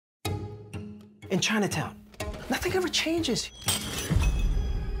in Chinatown. Nothing ever changes.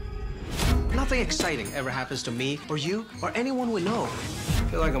 Nothing exciting ever happens to me or you or anyone we know.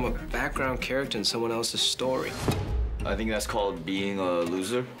 I feel like I'm a background character in someone else's story. I think that's called being a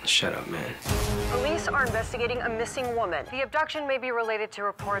loser. Shut up, man. Police are investigating a missing woman. The abduction may be related to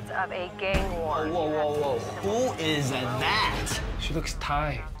reports of a gang war. Whoa. Who is that? She looks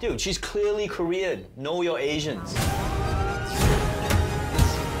Thai. Dude, she's clearly Korean. Know your Asians.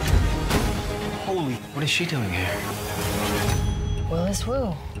 Holy, what is she doing here? Willis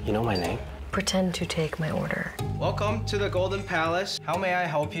Wu. You know my name? Pretend to take my order. Welcome to the Golden Palace. How may I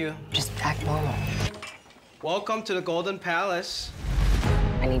help you? Just act normal. Welcome to the Golden Palace.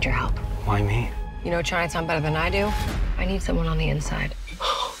 I need your help. Why me? You know Chinatown better than I do? I need someone on the inside.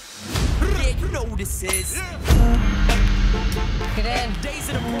 Yeah, you know who this is. Get in. Days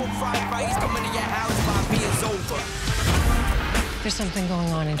of the pork fried rice coming to your house, my beer's over. There's something going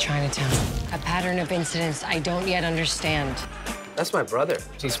on in Chinatown. A pattern of incidents I don't yet understand. That's my brother.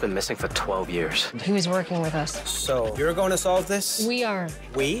 He's been missing for 12 years. He was working with us. So, you're going to solve this? We are.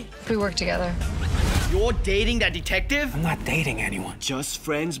 We? We work together. You're dating that detective? I'm not dating anyone. Just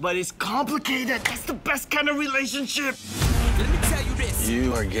friends, but it's complicated. That's the best kind of relationship. Let me tell you this.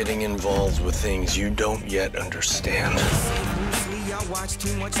 You are getting involved with things you don't yet understand. I watch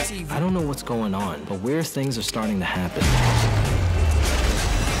too much TV. I don't know what's going on, but weird things are starting to happen.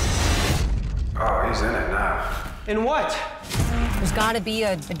 Oh, he's in it now. In what? There's got to be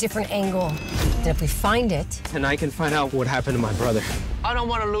a different angle. And if we find it... And I can find out what happened to my brother. I don't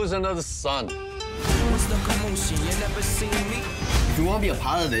want to lose another son. What's the commotion? You never seen me? If you want to be a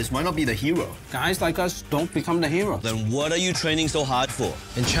part of this, why not be the hero? Guys like us don't become the hero. Then what are you training so hard for?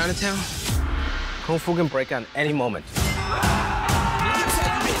 In Chinatown, Kung Fu can break out any moment.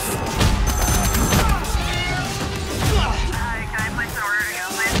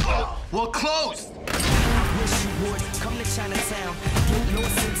 We're closed! Wish you would come to Chinatown, get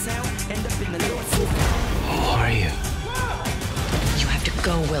lost in town, end up in the north. Who are you? You have to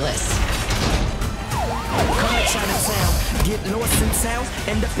go, Willis. Come to Chinatown, get lost in town,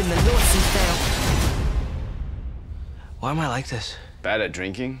 end up in the north in town. Why am I like this? Bad at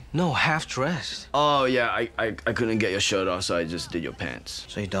drinking? No, half dressed. Oh, yeah, I couldn't get your shirt off, so I just did your pants.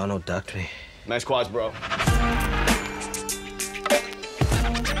 So you Donald ducked me. Nice quads, bro.